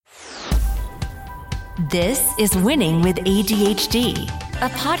This is Winning with ADHD, a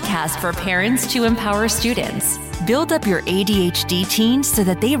podcast for parents to empower students. Build up your ADHD teens so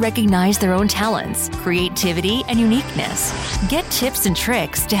that they recognize their own talents, creativity, and uniqueness. Get tips and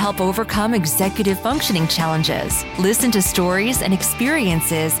tricks to help overcome executive functioning challenges. Listen to stories and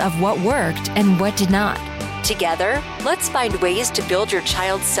experiences of what worked and what did not. Together, let's find ways to build your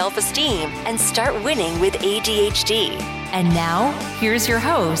child's self-esteem and start winning with ADHD. And now, here's your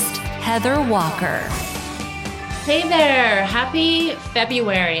host, Heather Walker. Hey there, happy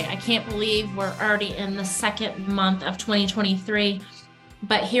February. I can't believe we're already in the second month of 2023,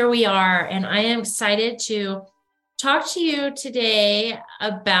 but here we are, and I am excited to talk to you today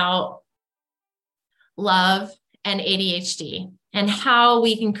about love and ADHD and how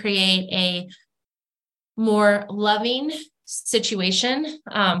we can create a more loving situation,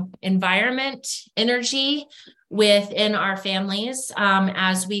 environment, energy within our families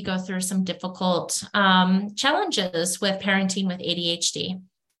as we go through some difficult challenges with parenting with ADHD.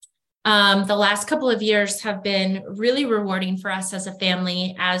 The last couple of years have been really rewarding for us as a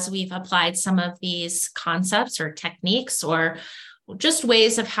family as we've applied some of these concepts or techniques or just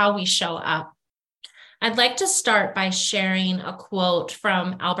ways of how we show up. I'd like to start by sharing a quote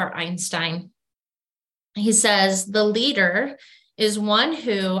from Albert Einstein. He says, "The leader is one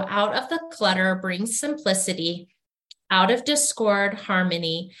who, out of the clutter, brings simplicity, out of discord,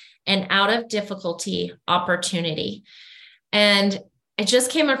 harmony, and out of difficulty, opportunity." And I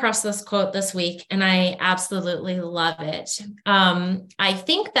just came across this quote this week, and I absolutely love it. I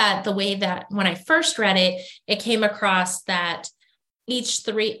think that the way that when I first read it, it came across that each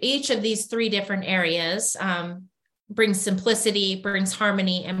of these three different areas brings simplicity, brings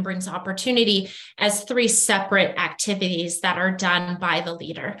harmony, and brings opportunity as three separate activities that are done by the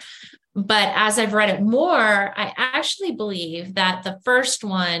leader. But as I've read it more, I actually believe that the first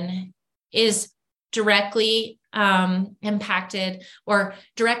one is directly impacted or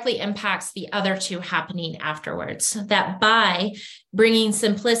directly impacts the other two happening afterwards. That by bringing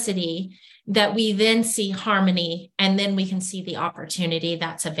simplicity, that we then see harmony, and then we can see the opportunity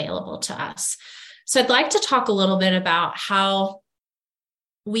that's available to us. So I'd like to talk a little bit about how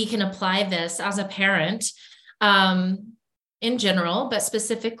we can apply this as a parent in general, but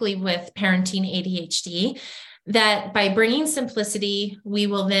specifically with parenting ADHD, that by bringing simplicity, we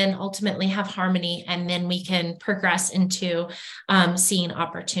will then ultimately have harmony, and then we can progress into seeing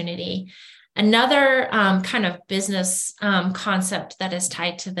opportunity. Another kind of business concept that is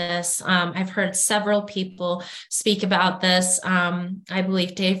tied to this, I've heard several people speak about this. I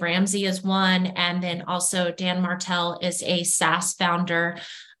believe Dave Ramsey is one, and then also Dan Martell is a SaaS founder,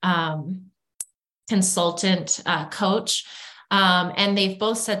 consultant, coach. And they've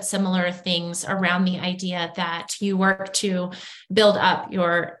both said similar things around the idea that you work to build up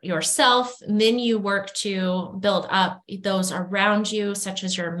yourself, and then you work to build up those around you, such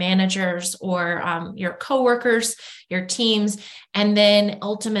as your managers or your coworkers, your teams. And then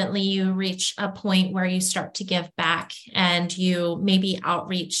ultimately you reach a point where you start to give back and you maybe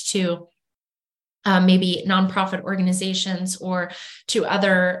outreach to maybe nonprofit organizations or to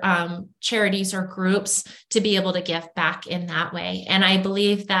other charities or groups to be able to give back in that way. And I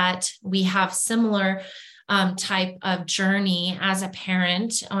believe that we have similar type of journey as a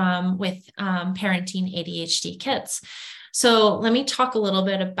parent with parenting ADHD kids. So let me talk a little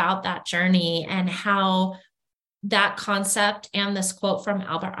bit about that journey and how that concept and this quote from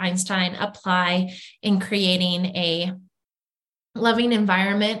Albert Einstein apply in creating a loving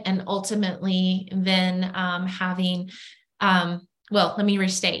environment, and ultimately then having, let me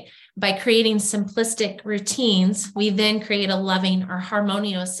restate. By creating simplistic routines, we then create a loving or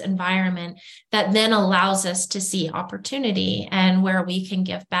harmonious environment that then allows us to see opportunity and where we can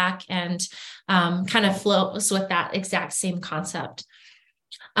give back, and kind of flows with that exact same concept.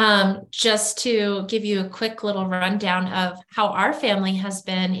 Just to give you a quick little rundown of how our family has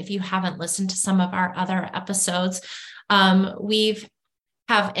been, if you haven't listened to some of our other episodes, we've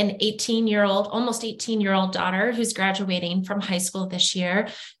have an almost 18-year-old daughter who's graduating from high school this year,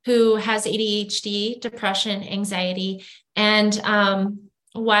 who has ADHD, depression, anxiety, and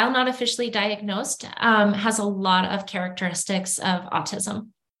while not officially diagnosed, has a lot of characteristics of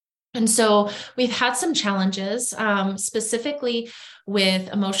autism. And so we've had some challenges, specifically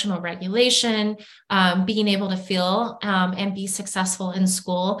with emotional regulation, being able to feel and be successful in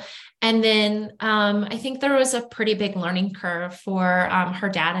school. And then I think there was a pretty big learning curve for her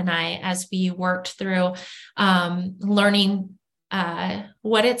dad and I as we worked through learning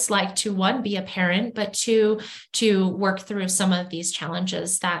what it's like to, one, be a parent, but two, to work through some of these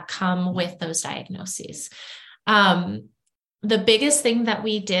challenges that come with those diagnoses. the biggest thing that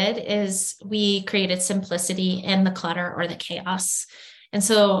we did is we created simplicity in the clutter or the chaos. And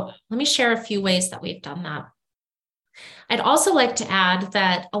so let me share a few ways that we've done that. I'd also like to add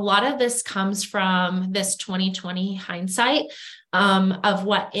that a lot of this comes from this 2020 hindsight of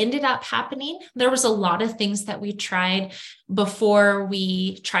what ended up happening. There was a lot of things that we tried before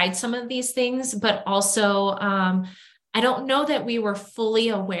we tried some of these things, but also I don't know that we were fully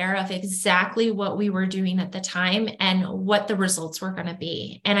aware of exactly what we were doing at the time and what the results were going to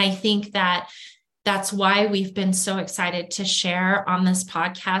be. And I think that that's why we've been so excited to share on this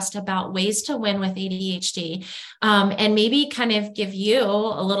podcast about ways to win with ADHD, and maybe kind of give you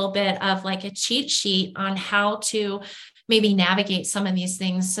a little bit of like a cheat sheet on how to maybe navigate some of these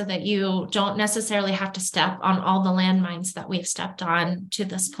things so that you don't necessarily have to step on all the landmines that we've stepped on to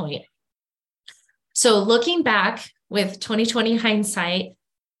this point. So looking back with 2020 hindsight,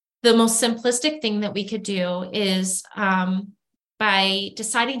 the most simplistic thing that we could do is by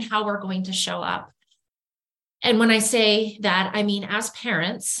deciding how we're going to show up. And when I say that, I mean, as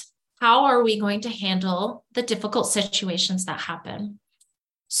parents, how are we going to handle the difficult situations that happen?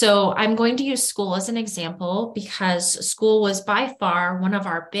 So I'm going to use school as an example because school was by far one of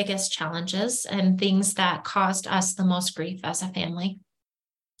our biggest challenges and things that caused us the most grief as a family.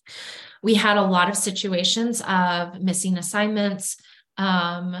 We had a lot of situations of missing assignments.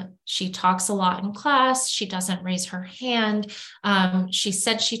 She talks a lot in class. She doesn't raise her hand. She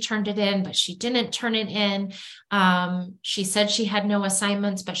said she turned it in, but she didn't turn it in. She said she had no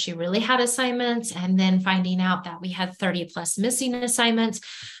assignments, but she really had assignments. And then finding out that we had 30 plus missing assignments.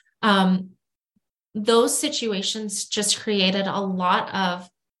 Those situations just created a lot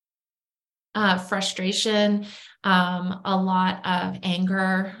of frustration, a lot of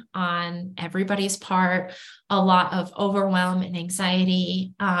anger on everybody's part, a lot of overwhelm and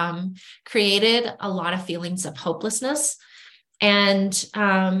anxiety, created a lot of feelings of hopelessness. And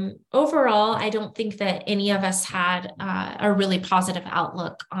overall, I don't think that any of us had a really positive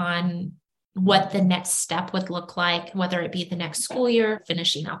outlook on what the next step would look like, whether it be the next school year,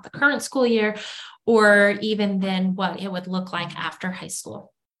 finishing out the current school year, or even then what it would look like after high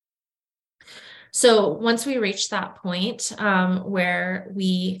school. So once we reached that point where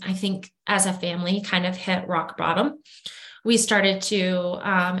we, I think as a family kind of hit rock bottom, we started to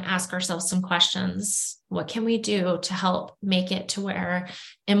ask ourselves some questions. What can we do to help make it to where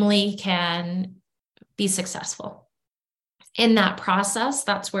Emily can be successful? In that process,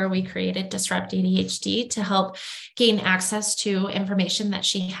 that's where we created Disrupt ADHD to help gain access to information that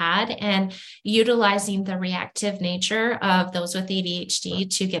she had and utilizing the reactive nature of those with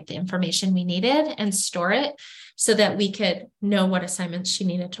ADHD to get the information we needed and store it so that we could know what assignments she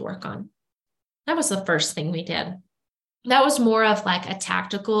needed to work on. That was the first thing we did. That was more of like a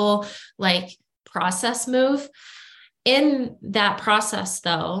tactical, like process move. In that process,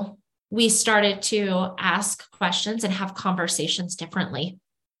 though, we started to ask questions and have conversations differently.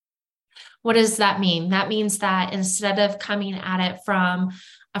 What does that mean? That means that instead of coming at it from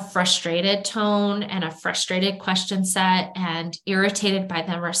a frustrated tone and a frustrated question set and irritated by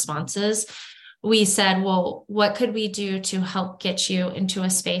the responses, we said, well, what could we do to help get you into a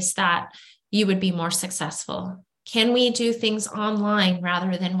space that you would be more successful? Can we do things online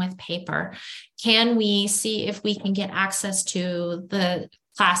rather than with paper? Can we see if we can get access to the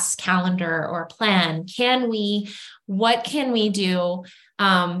class calendar or plan? What can we do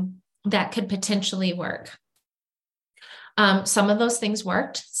that could potentially work? Some of those things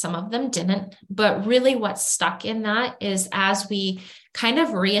worked, some of them didn't, but really what stuck in that is as we kind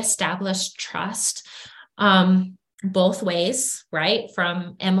of reestablished trust, both ways, right?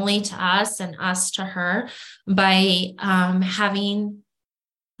 From Emily to us and us to her by having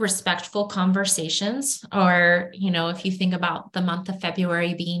respectful conversations, or, if you think about the month of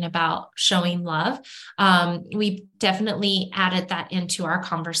February being about showing love, we definitely added that into our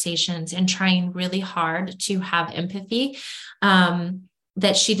conversations and trying really hard to have empathy,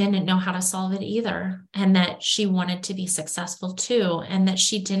 that she didn't know how to solve it either, and that she wanted to be successful too, and that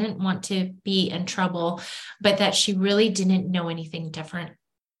she didn't want to be in trouble, but that she really didn't know anything different.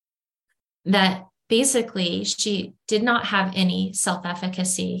 That basically, she did not have any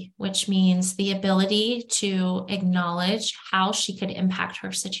self-efficacy, which means the ability to acknowledge how she could impact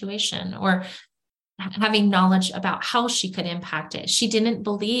her situation or having knowledge about how she could impact it. She didn't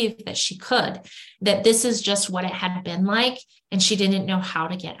believe that she could, that this is just what it had been like, and she didn't know how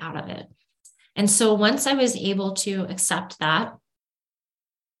to get out of it. And so once I was able to accept that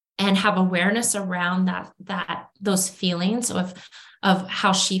and have awareness around those feelings of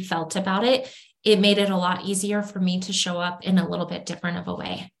how she felt about it, it made it a lot easier for me to show up in a little bit different of a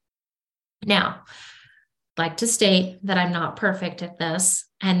way. Now, like to state that I'm not perfect at this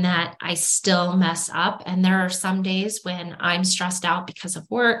and that I still mess up. And there are some days when I'm stressed out because of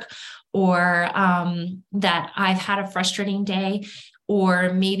work, or that I've had a frustrating day,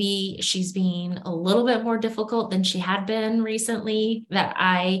 or maybe she's being a little bit more difficult than she had been recently, that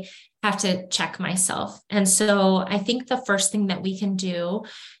I have to check myself. And so I think the first thing that we can do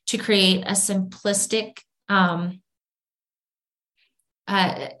to create a simplistic,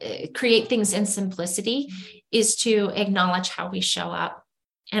 create things in simplicity is to acknowledge how we show up.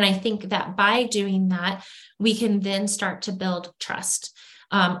 And I think that by doing that, we can then start to build trust,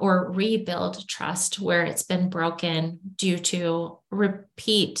 or rebuild trust where it's been broken due to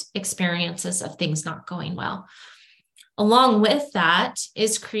repeat experiences of things not going well. Along with that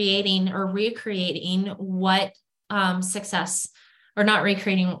is creating or recreating what success, or not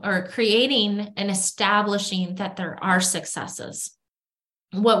recreating, or creating and establishing that there are successes.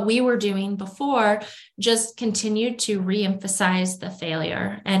 What we were doing before just continued to reemphasize the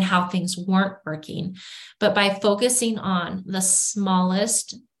failure and how things weren't working. But by focusing on the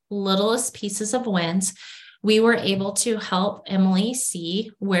smallest, littlest pieces of wins, we were able to help Emily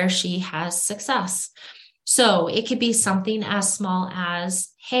see where she has success. So it could be something as small as,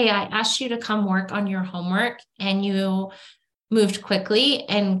 hey, I asked you to come work on your homework and you moved quickly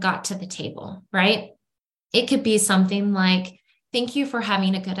and got to the table, right? It could be something like, thank you for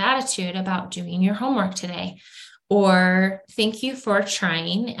having a good attitude about doing your homework today. Or thank you for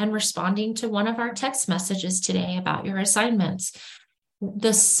trying and responding to one of our text messages today about your assignments.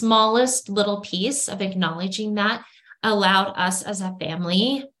 The smallest little piece of acknowledging that allowed us as a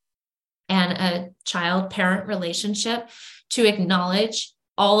family and a child-parent relationship to acknowledge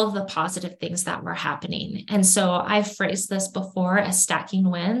all of the positive things that were happening. And so I've phrased this before as stacking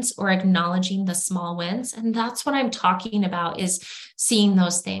wins or acknowledging the small wins. And that's what I'm talking about, is seeing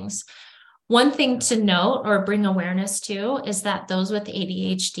those things. One thing to note or bring awareness to is that those with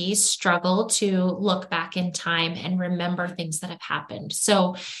ADHD struggle to look back in time and remember things that have happened.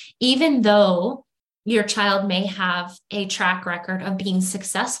 So even though your child may have a track record of being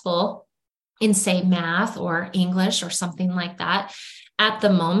successful in, say, math or English or something like that, at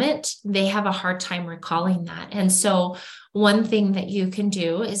the moment, they have a hard time recalling that. And so one thing that you can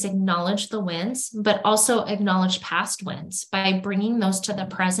do is acknowledge the wins, but also acknowledge past wins. By bringing those to the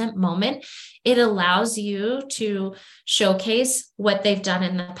present moment, it allows you to showcase what they've done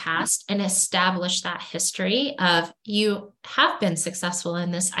in the past and establish that history of, you have been successful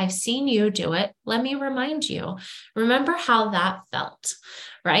in this. I've seen you do it. Let me remind you. Remember how that felt,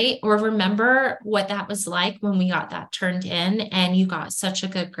 right? Or remember what that was like when we got that turned in and you got such a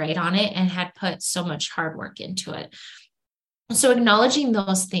good grade on it and had put so much hard work into it. So acknowledging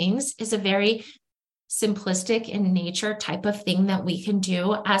those things is a very simplistic in nature type of thing that we can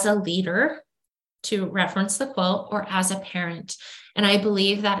do as a leader, to reference the quote, or as a parent. And I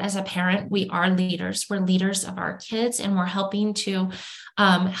believe that as a parent, we are leaders. We're leaders of our kids, and we're helping to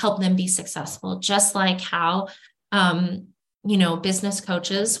help them be successful, just like how, business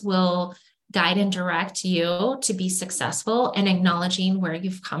coaches will guide and direct you to be successful, and acknowledging where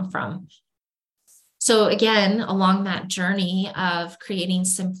you've come from. So again, along that journey of creating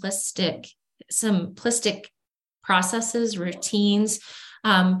simplistic processes, routines,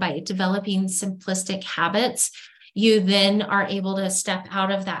 by developing simplistic habits, you then are able to step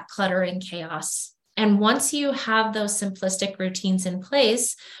out of that clutter and chaos. And once you have those simplistic routines in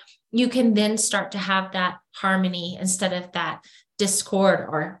place, you can then start to have that harmony instead of that discord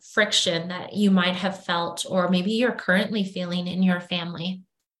or friction that you might have felt, or maybe you're currently feeling in your family.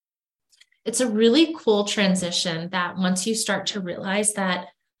 It's a really cool transition that once you start to realize that,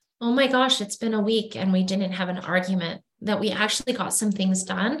 oh my gosh, it's been a week and we didn't have an argument, that we actually got some things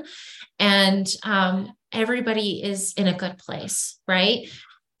done, and everybody is in a good place, right?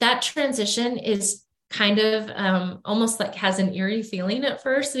 That transition is kind of almost like has an eerie feeling at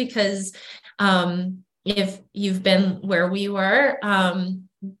first, because if you've been where we were,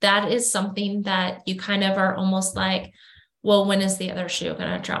 that is something that you kind of are almost like, well, when is the other shoe going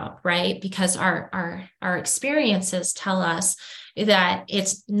to drop, right? Because our experiences tell us that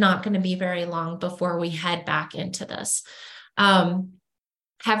it's not going to be very long before we head back into this.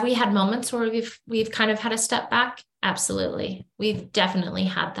 Have we had moments where we've kind of had a step back? Absolutely. We've definitely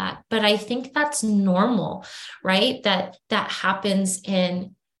had that. But I think that's normal, right? That happens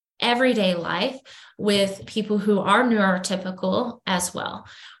in everyday life with people who are neurotypical as well,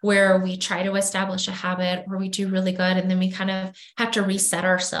 where we try to establish a habit where we do really good, and then we kind of have to reset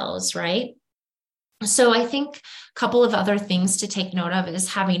ourselves, right? So I think a couple of other things to take note of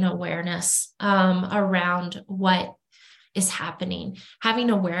is having awareness around what is happening, having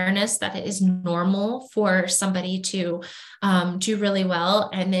awareness that it is normal for somebody to do really well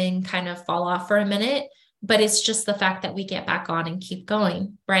and then kind of fall off for a minute. But it's just the fact that we get back on and keep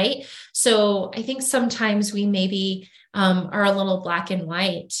going, right? So I think sometimes we maybe are a little black and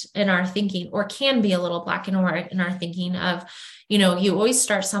white in our thinking, or can be a little black and white in our thinking of, you always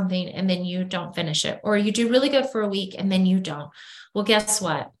start something and then you don't finish it, or you do really good for a week and then you don't. Well, guess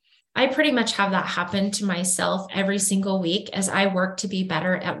what? I pretty much have that happen to myself every single week as I work to be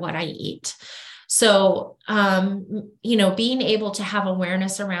better at what I eat. So, being able to have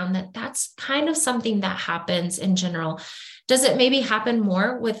awareness around that, that's kind of something that happens in general. Does it maybe happen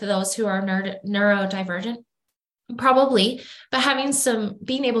more with those who are neurodivergent? Probably, but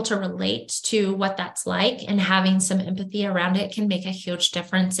being able to relate to what that's like and having some empathy around it can make a huge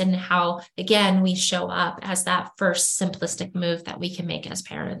difference in how, again, we show up as that first simplistic move that we can make as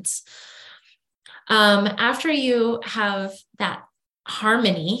parents. After you have that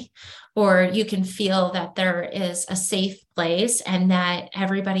harmony, or you can feel that there is a safe place and that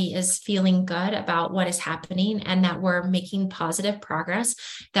everybody is feeling good about what is happening and that we're making positive progress,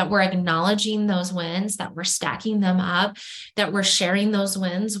 that we're acknowledging those wins, that we're stacking them up, that we're sharing those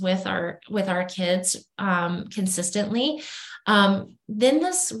wins with our kids consistently, then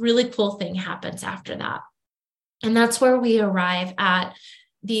this really cool thing happens after that. And that's where we arrive at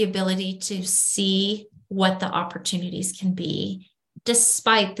the ability to see what the opportunities can be,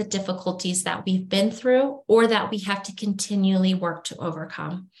 despite the difficulties that we've been through or that we have to continually work to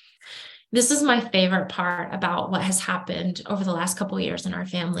overcome. This is my favorite part about what has happened over the last couple of years in our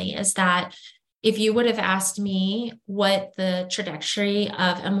family, is that if you would have asked me what the trajectory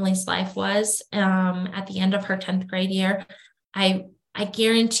of Emily's life was at the end of her 10th grade year, I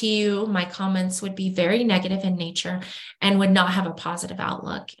guarantee you my comments would be very negative in nature and would not have a positive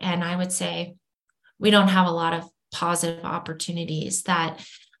outlook. And I would say we don't have a lot of positive opportunities, that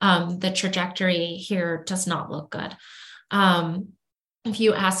the trajectory here does not look good. If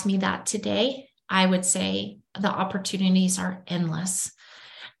you ask me that today, I would say the opportunities are endless.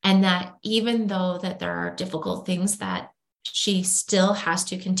 And that even though that there are difficult things that she still has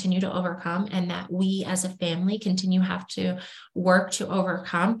to continue to overcome, and that we as a family have to work to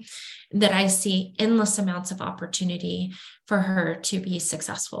overcome, that I see endless amounts of opportunity for her to be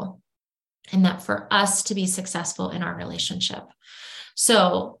successful, and that for us to be successful in our relationship.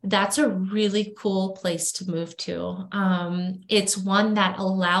 So that's a really cool place to move to. It's one that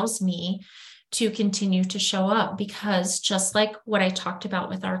allows me to continue to show up, because just like what I talked about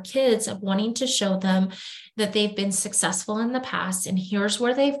with our kids, of wanting to show them that they've been successful in the past, and here's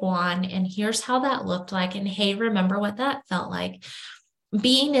where they've won, and here's how that looked like, and hey, remember what that felt like.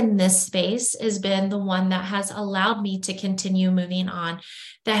 Being in this space has been the one that has allowed me to continue moving on,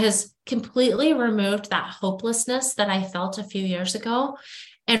 that has completely removed that hopelessness that I felt a few years ago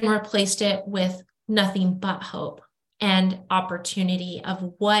and replaced it with nothing but hope and opportunity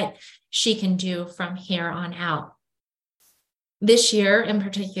of what she can do from here on out. This year in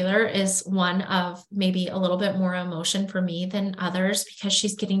particular is one of maybe a little bit more emotion for me than others, because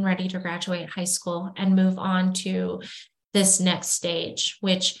she's getting ready to graduate high school and move on to this next stage,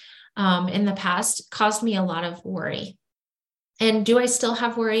 which in the past caused me a lot of worry. And do I still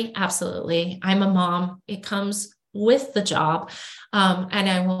have worry? Absolutely. I'm a mom. It comes with the job, and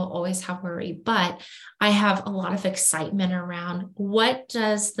I will always have worry, but I have a lot of excitement around what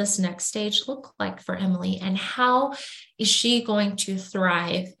does this next stage look like for Emily, and how is she going to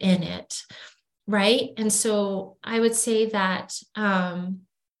thrive in it, right? And so I would say that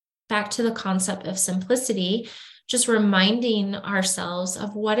back to the concept of simplicity, just reminding ourselves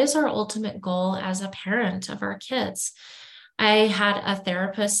of what is our ultimate goal as a parent of our kids. I had a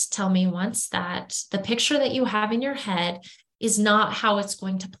therapist tell me once that the picture that you have in your head is not how it's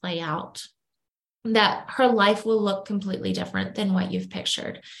going to play out, that her life will look completely different than what you've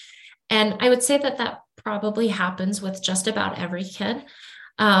pictured. And I would say that that probably happens with just about every kid.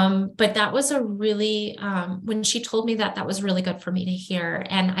 But that was a really, when she told me that, that was really good for me to hear.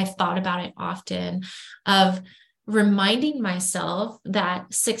 And I've thought about it often, of reminding myself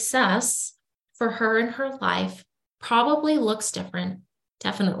that success for her in her life probably looks different,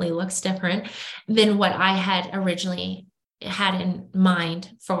 definitely looks different than what I had originally had in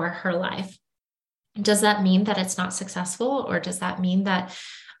mind for her life. Does that mean that it's not successful? Or does that mean that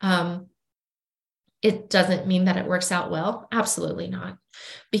it doesn't mean that it works out well? Absolutely not.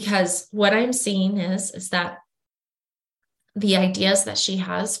 Because what I'm seeing is that the ideas that she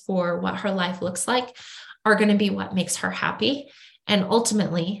has for what her life looks like are going to be what makes her happy. And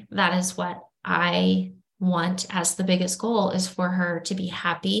ultimately, that is what I want as the biggest goal, is for her to be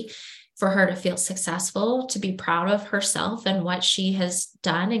happy, for her to feel successful, to be proud of herself and what she has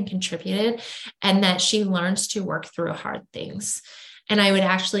done and contributed, and that she learns to work through hard things. And I would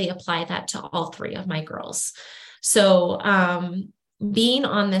actually apply that to all three of my girls. So being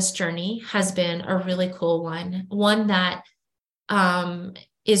on this journey has been a really cool one that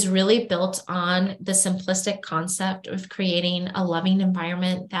is really built on the simplistic concept of creating a loving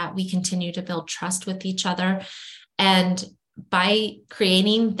environment that we continue to build trust with each other. And by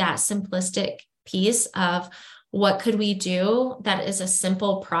creating that simplistic piece of what could we do that is a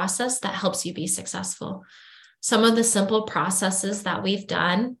simple process that helps you be successful. Some of the simple processes that we've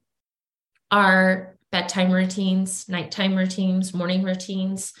done are bedtime routines, nighttime routines, morning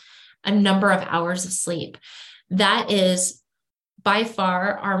routines, a number of hours of sleep. That is by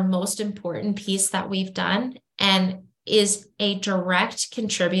far our most important piece that we've done, and is a direct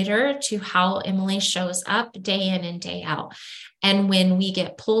contributor to how Emily shows up day in and day out. And when we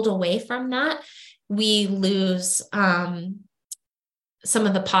get pulled away from that, we lose some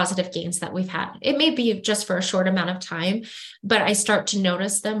of the positive gains that we've had. It may be just for a short amount of time, but I start to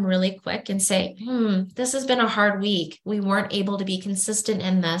notice them really quick and say, this has been a hard week. We weren't able to be consistent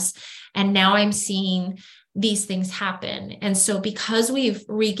in this. And now I'm seeing these things happen. And so because we've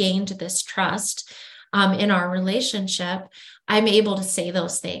regained this trust in our relationship, I'm able to say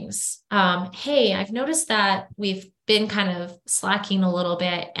those things. Hey, I've noticed that we've been kind of slacking a little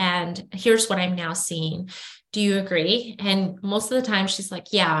bit, and here's what I'm now seeing. Do you agree? And most of the time she's like,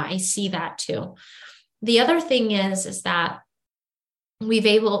 yeah, I see that too. The other thing is that we've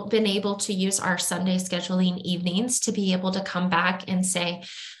been able to use our Sunday scheduling evenings to be able to come back and say,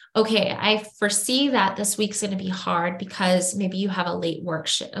 okay, I foresee that this week's going to be hard because maybe you have a late work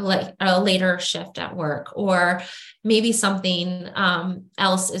a later shift at work, or maybe something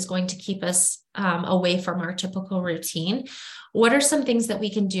else is going to keep us away from our typical routine. What are some things that we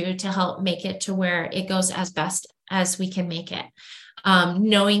can do to help make it to where it goes as best as we can make it?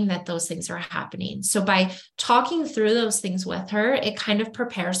 Knowing that those things are happening. So by talking through those things with her, it kind of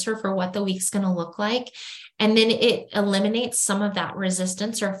prepares her for what the week's going to look like. And then it eliminates some of that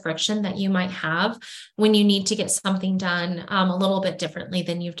resistance or friction that you might have when you need to get something done a little bit differently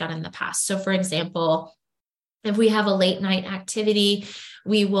than you've done in the past. So for example, if we have a late night activity,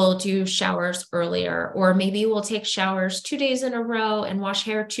 we will do showers earlier, or maybe we'll take showers 2 days in a row and wash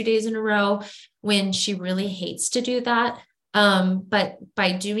hair 2 days in a row when she really hates to do that. But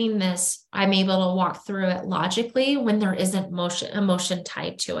by doing this, I'm able to walk through it logically when there isn't emotion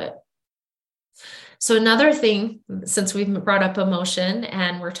tied to it. So another thing, since we've brought up emotion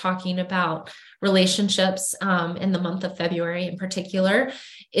and we're talking about relationships in the month of February in particular,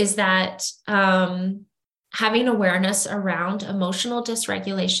 is that having awareness around emotional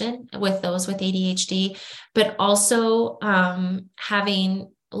dysregulation with those with ADHD, but also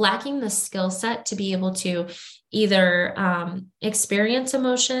lacking the skill set to be able to either experience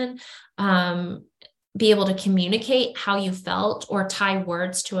emotion, be able to communicate how you felt, or tie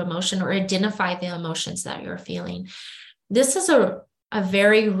words to emotion, or identify the emotions that you're feeling. This is a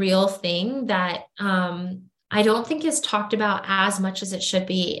very real thing that I don't think is talked about as much as it should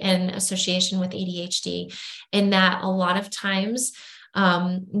be in association with ADHD, in that a lot of times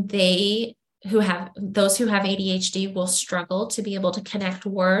those who have ADHD will struggle to be able to connect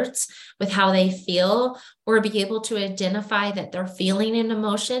words with how they feel, or be able to identify that they're feeling an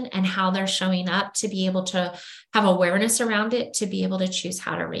emotion and how they're showing up, to be able to have awareness around it, to be able to choose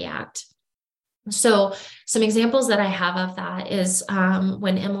how to react. So some examples that I have of that is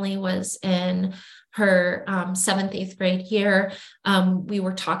when Emily was in her 7th, 8th grade year, we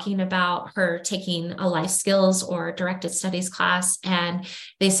were talking about her taking a life skills or directed studies class. And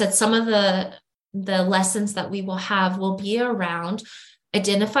they said some of the lessons that we will have will be around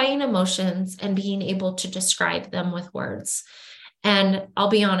identifying emotions and being able to describe them with words. And I'll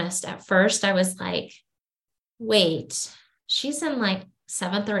be honest, at first I was like, wait, she's in like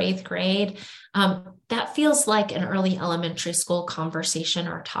 7th or 8th grade. That feels like an early elementary school conversation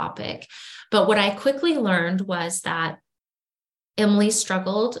or topic. But what I quickly learned was that Emily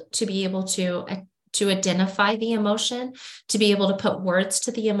struggled to be able to identify the emotion, to be able to put words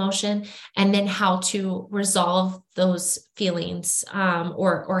to the emotion, and then how to resolve those feelings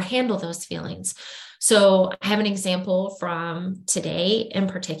or handle those feelings. So I have an example from today in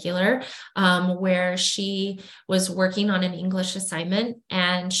particular, where she was working on an English assignment,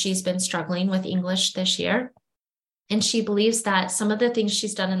 and she's been struggling with English this year. And she believes that some of the things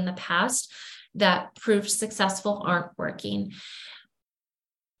she's done in the past that proved successful aren't working.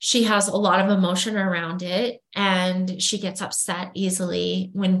 She has a lot of emotion around it, and she gets upset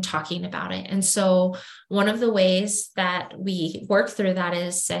easily when talking about it. And so one of the ways that we work through that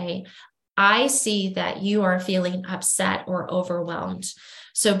is say, I see that you are feeling upset or overwhelmed.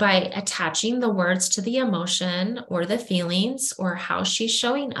 So by attaching the words to the emotion or the feelings or how she's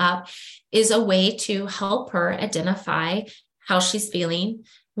showing up is a way to help her identify how she's feeling.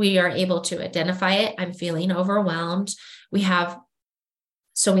 We are able to identify it. I'm feeling overwhelmed. We have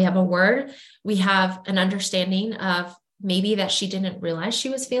a word, we have an understanding of maybe that she didn't realize she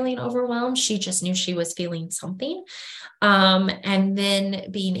was feeling overwhelmed. She just knew she was feeling something. And then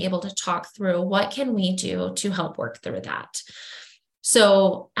being able to talk through what can we do to help work through that.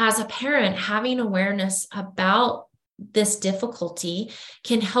 So as a parent, having awareness about this difficulty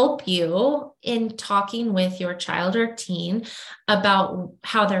can help you in talking with your child or teen about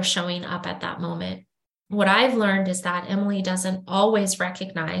how they're showing up at that moment. What I've learned is that Emily doesn't always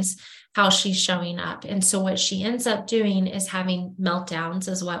recognize how she's showing up. And so what she ends up doing is having meltdowns,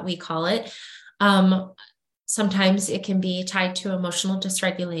 is what we call it. Sometimes it can be tied to emotional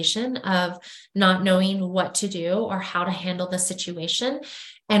dysregulation of not knowing what to do or how to handle the situation.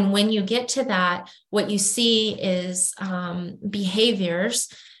 And when you get to that, what you see is behaviors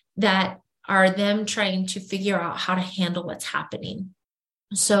that are them trying to figure out how to handle what's happening.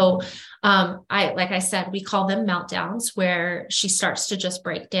 So like I said, we call them meltdowns, where she starts to just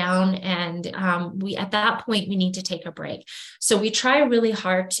break down, and at that point we need to take a break. So we try really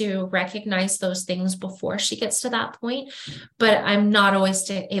hard to recognize those things before she gets to that point, but I'm not always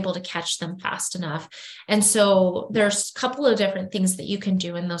able to catch them fast enough. And so there's a couple of different things that you can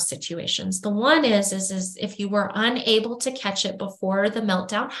do in those situations. The one is if you were unable to catch it before the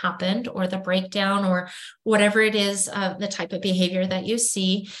meltdown happened, or the breakdown, or whatever it is, the type of behavior that you see.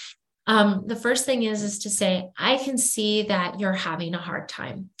 The first thing is to say, I can see that you're having a hard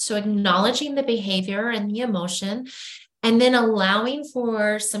time. So acknowledging the behavior and the emotion, and then allowing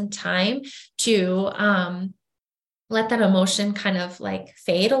for some time to let that emotion kind of like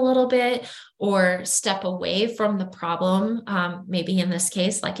fade a little bit, or step away from the problem, maybe in this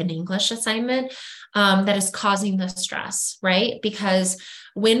case, like an English assignment, that is causing the stress, right? Because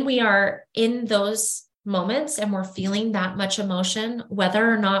when we are in those moments and we're feeling that much emotion,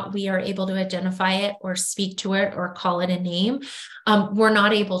 whether or not we are able to identify it or speak to it or call it a name, we're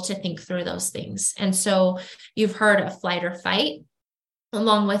not able to think through those things. And so you've heard of flight or fight.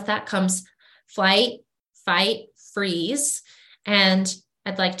 Along with that comes flight, fight, freeze. And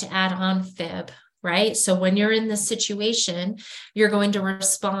I'd like to add on fib, right? So when you're in this situation, you're going to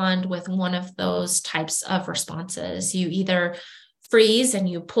respond with one of those types of responses. You either freeze and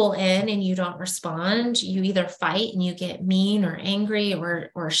you pull in and you don't respond. You either fight and you get mean or angry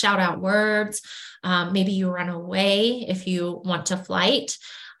or shout out words. Maybe you run away if you want to flight.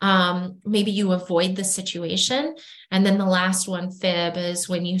 Maybe you avoid the situation. And then the last one, fib, is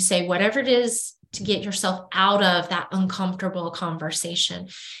when you say whatever it is to get yourself out of that uncomfortable conversation.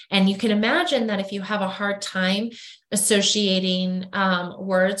 And you can imagine that if you have a hard time associating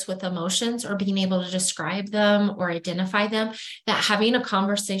words with emotions, or being able to describe them or identify them, that having a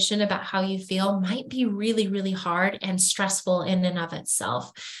conversation about how you feel might be really, really hard and stressful in and of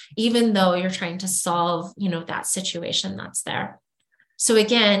itself, even though you're trying to solve, that situation that's there. So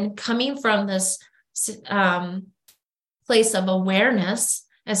again, coming from this place of awareness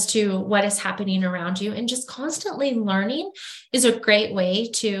as to what is happening around you, and just constantly learning is a great way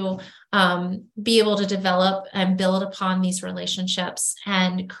to be able to develop and build upon these relationships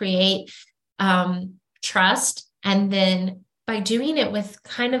and create trust. And then by doing it with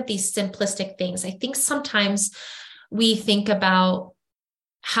kind of these simplistic things, I think sometimes we think about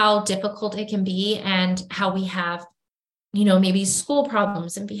how difficult it can be and how we have maybe school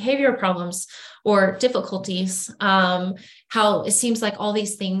problems and behavior problems or difficulties, how it seems like all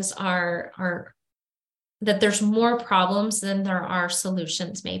these things are that there's more problems than there are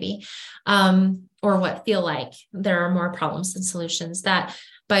solutions, maybe, or what feel like there are more problems than solutions. That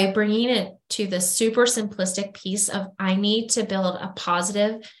by bringing it to the super simplistic piece of, I need to build a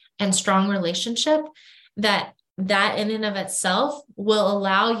positive and strong relationship, that in and of itself will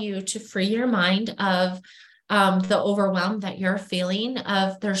allow you to free your mind of the overwhelm that you're feeling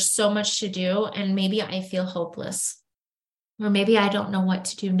of, there's so much to do, and maybe I feel hopeless, or maybe I don't know what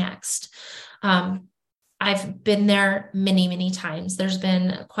to do next. I've been there many, many times. There's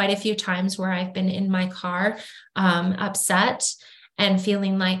been quite a few times where I've been in my car, upset and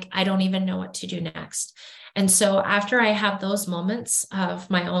feeling like I don't even know what to do next. And so after I have those moments of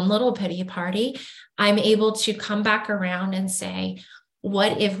my own little pity party, I'm able to come back around and say,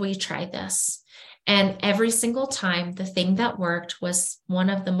 what if we try this? And every single time, the thing that worked was one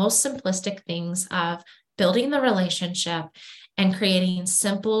of the most simplistic things of building the relationship and creating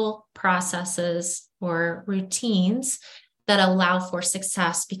simple processes or routines that allow for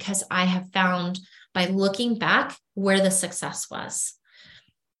success, because I have found by looking back where the success was.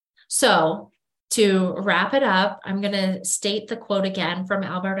 So to wrap it up, I'm going to state the quote again from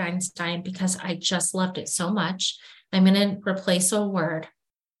Albert Einstein because I just loved it so much. I'm going to replace a word.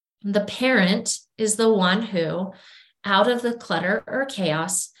 The parent is the one who, out of the clutter or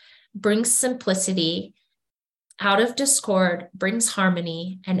chaos, brings simplicity, out of discord brings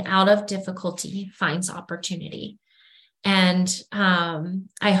harmony, and out of difficulty finds opportunity. And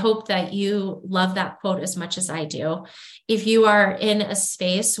I hope that you love that quote as much as I do. If you are in a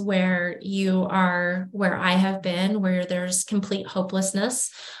space where I have been, where there's complete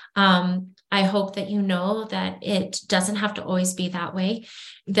hopelessness, I hope that you know that it doesn't have to always be that way,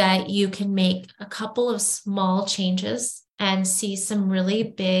 that you can make a couple of small changes and see some really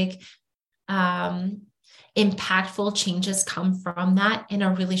big, impactful changes come from that in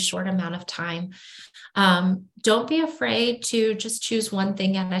a really short amount of time. Don't be afraid to just choose one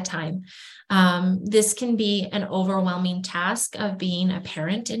thing at a time. This can be an overwhelming task of being a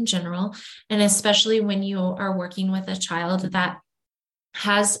parent in general, and especially when you are working with a child that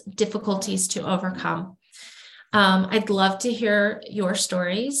has difficulties to overcome. I'd love to hear your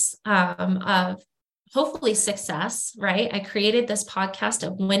stories of hopefully success, right? I created this podcast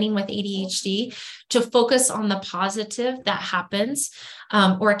of Winning with ADHD to focus on the positive that happens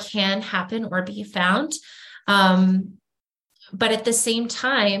or can happen or be found. But at the same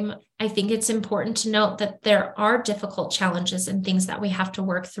time, I think it's important to note that there are difficult challenges and things that we have to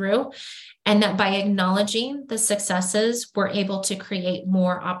work through, and that by acknowledging the successes, we're able to create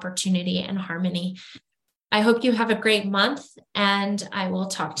more opportunity and harmony. I hope you have a great month, and I will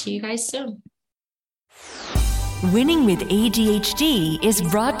talk to you guys soon. Winning with ADHD is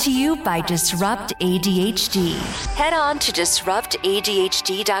brought to you by Disrupt ADHD. Head on to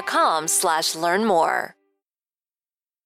disruptadhd.com/learn more.